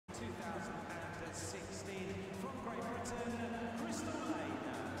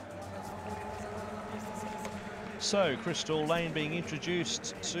So, Crystal Lane being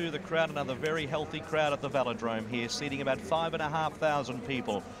introduced to the crowd, another very healthy crowd at the Velodrome here, seating about 5,500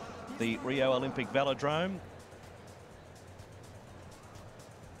 people. The Rio Olympic Velodrome.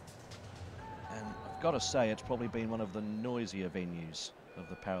 And I've got to say, it's probably been one of the noisier venues of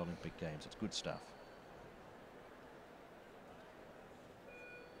the Paralympic Games. It's good stuff.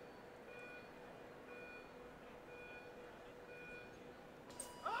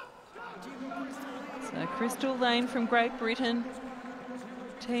 So Crystal Lane from Great Britain.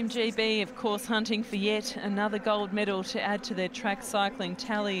 Team GB, of course, hunting for yet another gold medal to add to their track cycling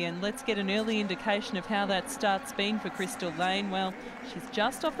tally. And let's get an early indication of how that start's been for Crystal Lane. Well, she's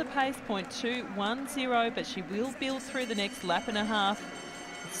just off the pace point, 2:10, but she will build through the next lap and a half.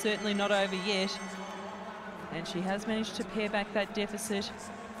 It's certainly not over yet. And she has managed to pare back that deficit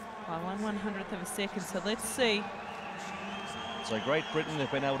by 1/100th of a second. So let's see. So Great Britain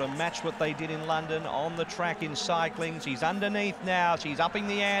have been able to match what they did in London on the track in cycling. She's underneath now. She's upping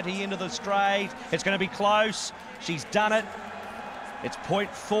the ante into the straight. It's going to be close. She's done it. It's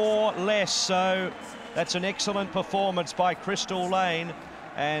 0.4 less, so that's an excellent performance by Crystal Lane.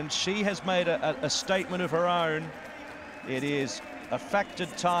 And she has made a statement of her own. It is a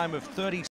factored time of 30